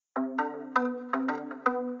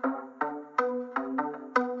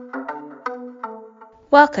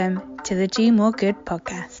Welcome to the Do More Good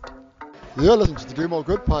podcast. You're listening to the Do More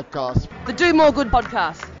Good podcast. The Do More Good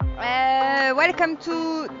podcast. Welcome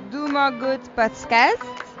to Do More Good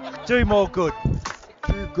podcast. Do More Good.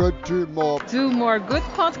 Do good, do more. Do More Good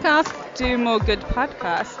podcast. Do More Good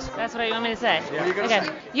podcast. That's what you want me to say? Yeah. Okay.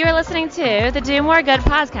 You're listening to the Do More Good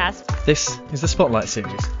podcast. This is the Spotlight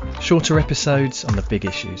series, shorter episodes on the big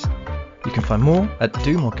issues. You can find more at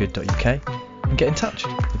domoregood.uk and get in touch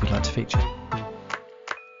if you'd like to feature.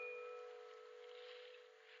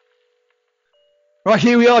 Right,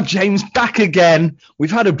 here we are, James, back again.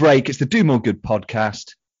 We've had a break. It's the Do More Good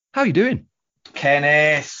podcast. How are you doing?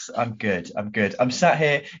 Kenneth, I'm good. I'm sat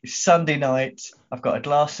here. It's Sunday night. I've got a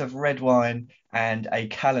glass of red wine and a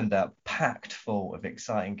calendar packed full of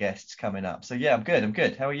exciting guests coming up. So yeah, I'm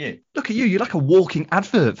good. How are you? Look at you. You're like a walking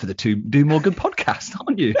advert for the Do More Good podcast,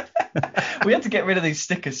 aren't you? We had to get rid of these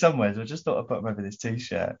stickers somewhere, so I just thought I'd put them over this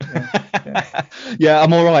T-shirt. Yeah,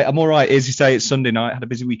 I'm all right. As you say, it's Sunday night. Had a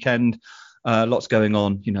busy weekend. Lots going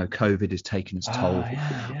on. You know, COVID is taking its toll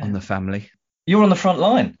on the family. You're on the front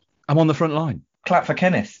line. I'm on the front line. Clap for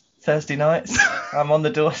Kenneth. Thursday nights, I'm on the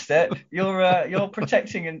doorstep. You're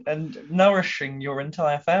protecting and nourishing your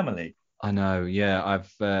entire family. I know, yeah.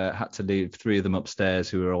 I've had to leave 3 of them upstairs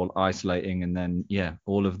who are all isolating, and then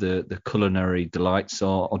all of the culinary delights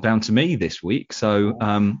are down to me this week. So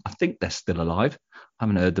I think they're still alive. I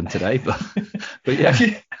haven't heard them today, but yeah.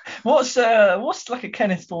 What's like a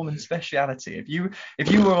Kenneth Foreman speciality? If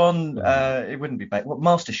you were on, it wouldn't be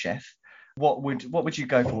MasterChef. What would you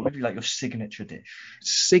go for? What would be like your signature dish?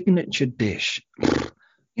 Signature dish. You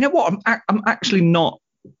know what? I'm actually not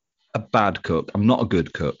a bad cook. I'm not a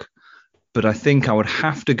good cook, but I think I would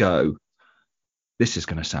have to go. This is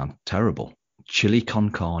going to sound terrible. Chili con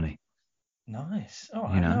carne. Nice. Oh,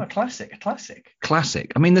 a classic.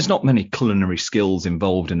 Classic. I mean, there's not many culinary skills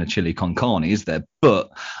involved in a chili con carne, is there? But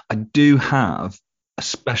I do have a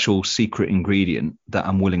special secret ingredient that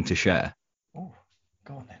I'm willing to share. Oh,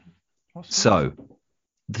 go on then. So,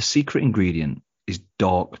 the secret ingredient is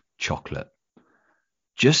dark chocolate.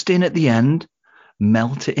 Just in at the end,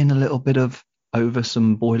 melt it in a little bit of over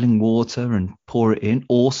some boiling water and pour it in.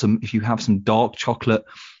 Awesome. If you have some dark chocolate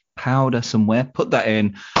powder somewhere, put that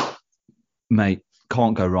in. Mate,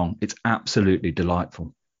 can't go wrong. It's absolutely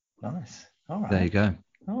delightful. Nice. All right. There you go.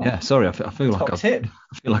 Oh. Yeah, sorry. I feel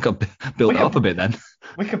like I've built it up a bit then.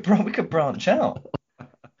 We could branch out.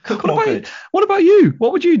 Cook What more about, good. what about you?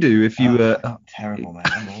 What would you do if you I'm terrible, man.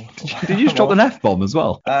 I'm awful. Did you just drop an F-bomb as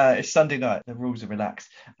well? It's Sunday night. The rules are relaxed.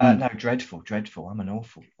 No, dreadful. I'm an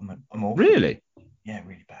awful. I'm awful. Really? Yeah,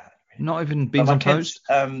 really bad. Not even beans on toast?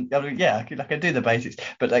 I do the basics,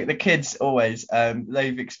 but like the kids always,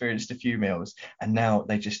 they've experienced a few meals and now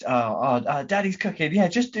they just, daddy's cooking. Yeah,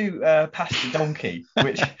 just do pasta donkey,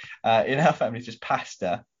 which in our family is just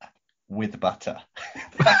pasta with butter.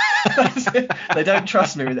 They don't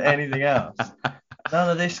trust me with anything else. None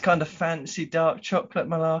of this kind of fancy dark chocolate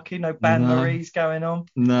malarkey. No Ban Marie's going on.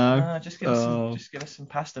 No. Just give us some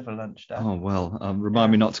pasta for lunch, Dad. Oh well,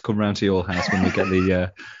 remind me not to come round to your house when we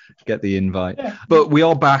get the invite. Yeah. But we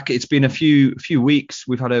are back. It's been a few weeks.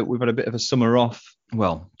 We've had a bit of a summer off.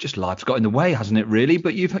 Well, just life's got in the way, hasn't it? Really.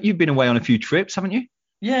 But you've been away on a few trips, haven't you?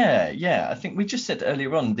 Yeah. I think we just said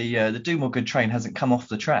earlier on the Do More Good train hasn't come off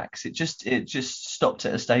the tracks. It just stopped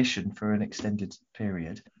at a station for an extended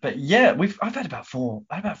period. But yeah, I've had about four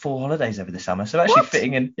holidays over the summer. So actually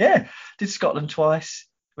fitting in. Yeah, did Scotland twice,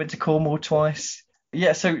 went to Cornwall twice.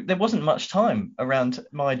 Yeah, so there wasn't much time around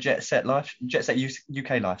my jet set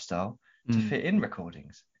UK lifestyle to fit in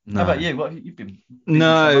recordings. No. How about you? What have you been?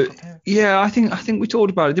 No, yeah, I think we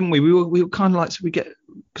talked about it, didn't we? We were kind of like, so we get,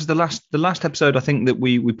 because the last episode I think that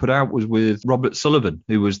we put out was with Robert Sullivan,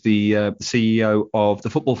 who was the CEO of the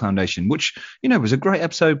Football Foundation, which was a great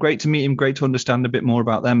episode. Great to meet him. Great to understand a bit more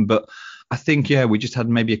about them. But I think we just had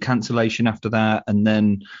maybe a cancellation after that, and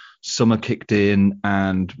then summer kicked in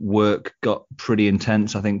and work got pretty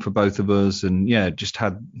intense, I think, for both of us. And just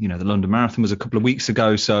had the London Marathon was a couple of weeks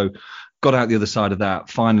ago, so got out the other side of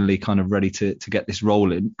that, finally kind of ready to get this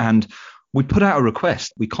rolling. And we put out a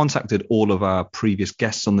request. We contacted all of our previous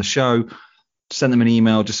guests on the show, sent them an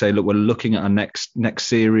email to say, look, we're looking at our next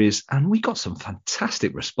series. And we got some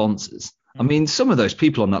fantastic responses. I mean, some of those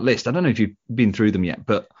people on that list, I don't know if you've been through them yet,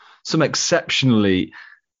 but some exceptionally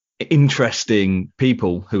interesting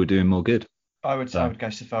people who are doing more good. I would go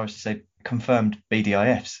so far as to say confirmed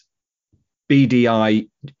BDIFs. BDI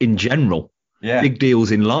in general. Yeah. Big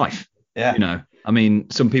deals in life. Yeah. I mean,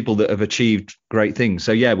 some people that have achieved great things.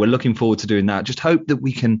 So we're looking forward to doing that. Just hope that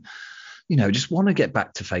we can just want to get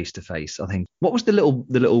back to face. I think. What was the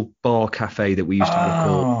little bar cafe that we used to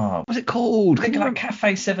record? What was it called? I think like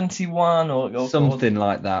Cafe 71 or something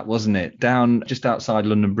like that, wasn't it? Down just outside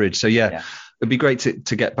London Bridge. So yeah. It'd be great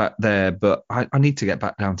to get back there, but I need to get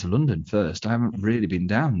back down to London first. I haven't really been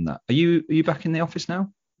down that. Are you back in the office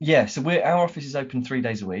now? Yeah, so our office is open 3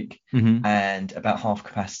 days a week and about half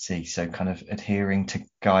capacity, so kind of adhering to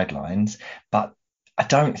guidelines. But I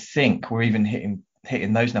don't think we're even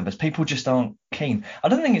hitting those numbers. People just aren't keen. I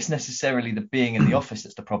don't think it's necessarily the being in the office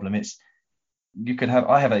that's the problem. It's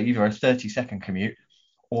I have either a 30-second commute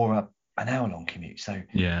or an hour-long commute. So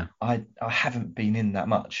yeah, I haven't been in that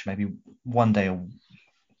much. Maybe one day a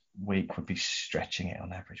week would be stretching it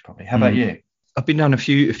on average, probably. How about you? I've been down a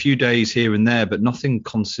few days here and there, but nothing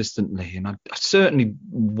consistently. And I certainly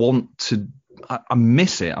want to. I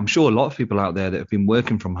miss it. I'm sure a lot of people out there that have been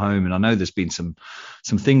working from home, and I know there's been some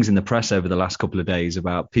things in the press over the last couple of days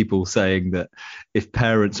about people saying that if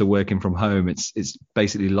parents are working from home, it's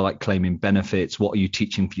basically like claiming benefits. What are you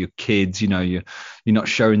teaching for your kids? You're not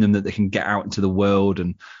showing them that they can get out into the world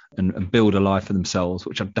and build a life for themselves,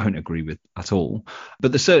 which I don't agree with at all.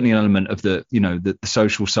 But there's certainly an element of the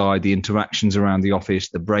social side, the interactions around the office,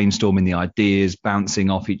 the brainstorming, the ideas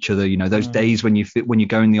bouncing off each other. Those days when you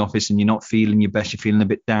go in the office and you're not feeling your best, you're feeling a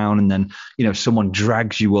bit down, and then someone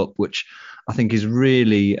drags you up, which I think is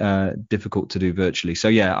really difficult to do virtually. So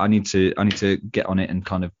yeah, I need to get on it and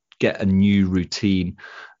kind of get a new routine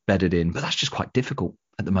bedded in. But that's just quite difficult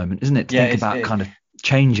at the moment, isn't it? To think about kind of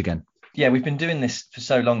change again. Yeah, we've been doing this for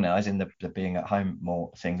so long now, as in the being at home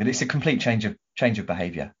more thing, that it's a complete change of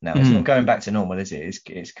behaviour now. It's not going back to normal, is it?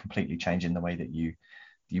 It's completely changing the way that you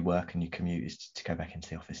work and you commute is to go back into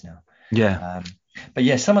the office now. Yeah. But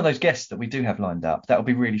yeah, some of those guests that we do have lined up, that will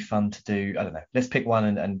be really fun to do. I don't know. Let's pick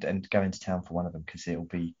one and go into town for one of them, because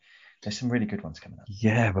there's some really good ones coming up.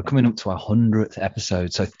 Yeah, we're coming up to our 100th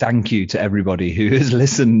episode. So thank you to everybody who has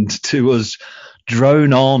listened to us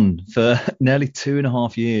drone on for nearly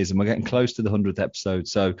 2.5 years, and we're getting close to the 100th episode.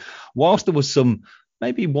 So whilst there was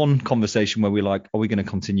maybe one conversation where we're like, are we going to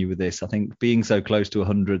continue with this? I think being so close to a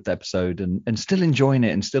 100th episode and still enjoying it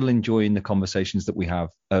and still enjoying the conversations that we have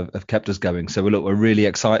kept us going. So we're really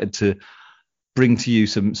excited to bring to you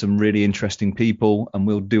some really interesting people, and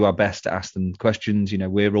we'll do our best to ask them questions.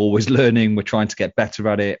 We're always learning. We're trying to get better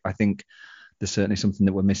at it. I think there's certainly something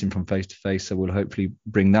that we're missing from face to face, so we'll hopefully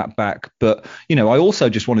bring that back. But I also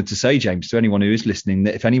just wanted to say, James, to anyone who is listening,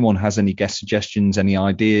 that if anyone has any guest suggestions, any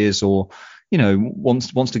ideas, or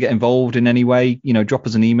wants to get involved in any way, drop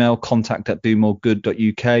us an email,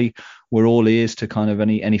 contact@domoregood.uk. We're all ears to kind of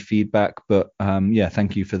any feedback. But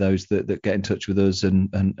thank you for those that get in touch with us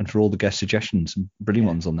and for all the guest suggestions, some brilliant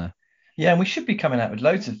ones on there. Yeah, and we should be coming out with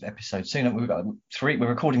loads of episodes soon. We've got 3. We're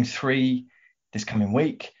recording 3 this coming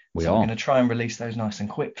week. We're going to try and release those nice and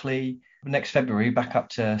quickly. Next February, back up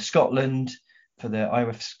to Scotland for the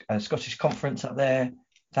IWF Scottish Conference up there.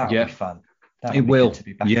 That will be fun. It will.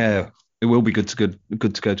 It will be good to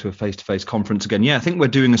go to a face-to-face conference again. Yeah, I think we're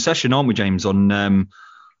doing a session, aren't we, James, on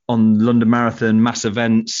London Marathon, mass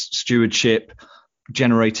events, stewardship,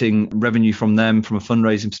 generating revenue from them from a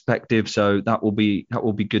fundraising perspective. So that will be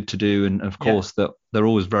good to do. And of course, that they're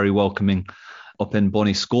always very welcoming up in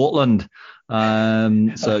Bonnie, Scotland.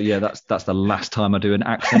 So yeah, that's the last time I do an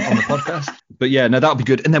accent on the podcast. But yeah, no, that'll be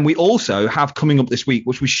good. And then we also have coming up this week,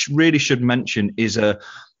 which we really should mention, is a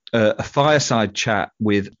fireside chat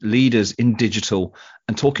with leaders in digital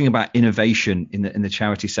and talking about innovation in the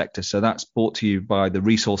charity sector. So that's brought to you by the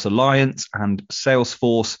Resource Alliance and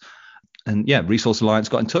Salesforce. And yeah, Resource Alliance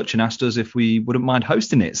got in touch and asked us if we wouldn't mind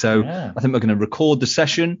hosting it. So I think we're going to record the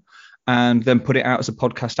session and then put it out as a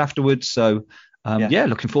podcast afterwards. So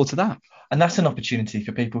looking forward to that. And that's an opportunity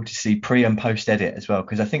for people to see pre and post edit as well,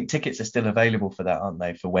 because I think tickets are still available for that, aren't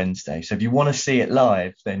they, for Wednesday? So if you want to see it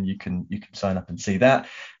live, then you can sign up and see that,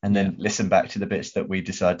 and then listen back to the bits that we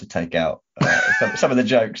decide to take out, some of the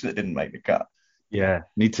jokes that didn't make the cut. Yeah,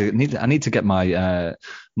 I need to get my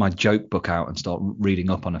my joke book out and start reading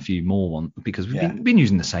up on a few more ones, because we've been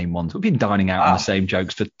using the same ones. We've been dining out on the same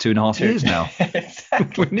jokes for 2.5 years now.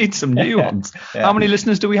 Exactly. We need some new ones. How many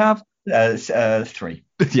listeners do we have? 3.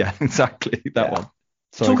 Yeah, exactly. That one.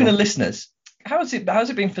 Sorry, talking to listeners, how's it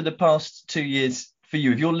been for the past 2 years for you?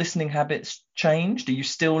 Have your listening habits changed? Are you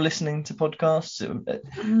still listening to podcasts?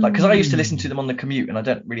 Because I used to listen to them on the commute, and I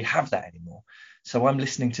don't really have that anymore. So I'm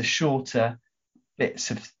listening to shorter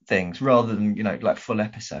bits of things rather than like full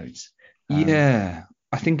episodes. I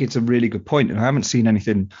think it's a really good point, and I haven't seen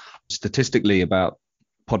anything statistically about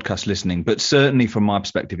podcast listening, but certainly from my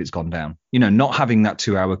perspective, it's gone down. Not having that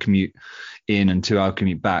 2-hour commute in and 2-hour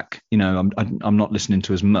commute back, I'm not listening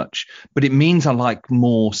to as much, but it means I like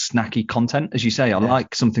more snacky content. As you say, I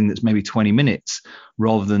like something that's maybe 20 minutes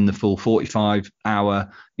rather than the full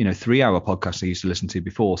 45-hour, 3-hour podcast I used to listen to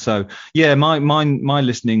before. So yeah, my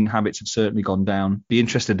listening habits have certainly gone down. Be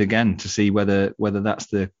interested again to see whether that's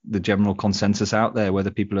the general consensus out there, whether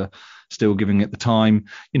people are still giving it the time,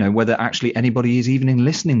 whether actually anybody is even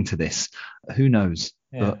listening to this. Who knows?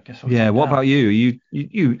 Yeah, but what about you? You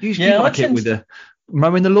like it with the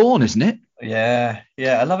mowing the lawn, isn't it? Yeah.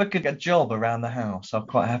 I love a good job around the house. I'll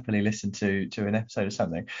quite happily listen to an episode of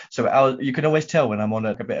something. So you can always tell when I'm on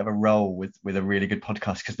a bit of a roll with a really good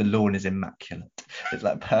podcast, because the lawn is immaculate. It's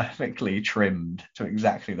like perfectly trimmed to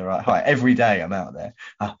exactly the right height. Every day I'm out there,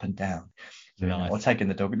 up and down. Nice. Or taking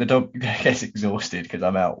the dog. The dog gets exhausted because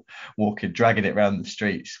I'm out walking, dragging it around the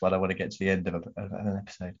streets while I want to get to the end of an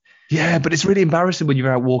episode. Yeah, but it's really embarrassing when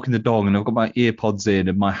you're out walking the dog and I've got my ear pods in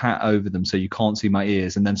and my hat over them so you can't see my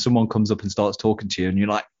ears, and then someone comes up and starts talking to you and you're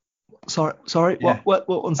like, sorry, yeah. what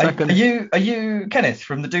 1 second. Are you Kenneth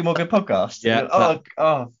from the Do More Good podcast? Yeah.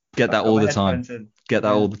 Get that all the time. Get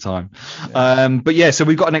that all the time. But yeah, so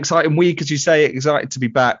we've got an exciting week, as you say, excited to be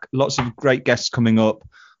back. Lots of great guests coming up.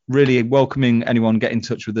 Really welcoming anyone get in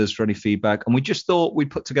touch with us for any feedback. And we just thought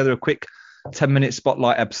we'd put together a quick 10-minute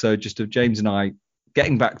spotlight episode just of James and I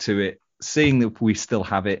getting back to it, seeing that we still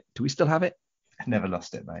have it. Do we still have it? Never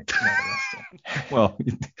lost it, mate. Never lost it. Well,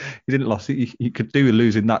 you didn't lose it. You could do with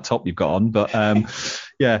losing that top you've got on. But no,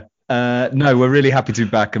 we're really happy to be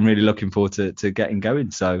back and really looking forward to getting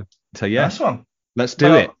going. So yeah. Nice one. Let's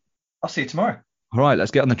do it. I'll see you tomorrow. All right,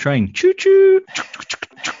 let's get on the train. Choo choo.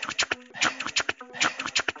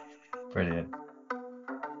 Brilliant.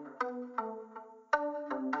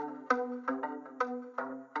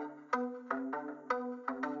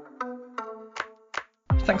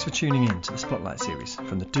 Thanks for tuning in to the Spotlight series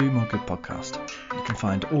from the Do More Good podcast. You can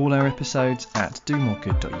find all our episodes at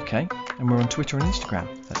domoregood.uk, and we're on Twitter and Instagram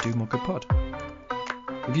at domoregoodpod.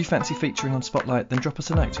 If you fancy featuring on Spotlight, then drop us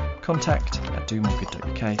a note.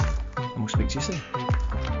 Contact@domoregood.uk, and we'll speak to you soon.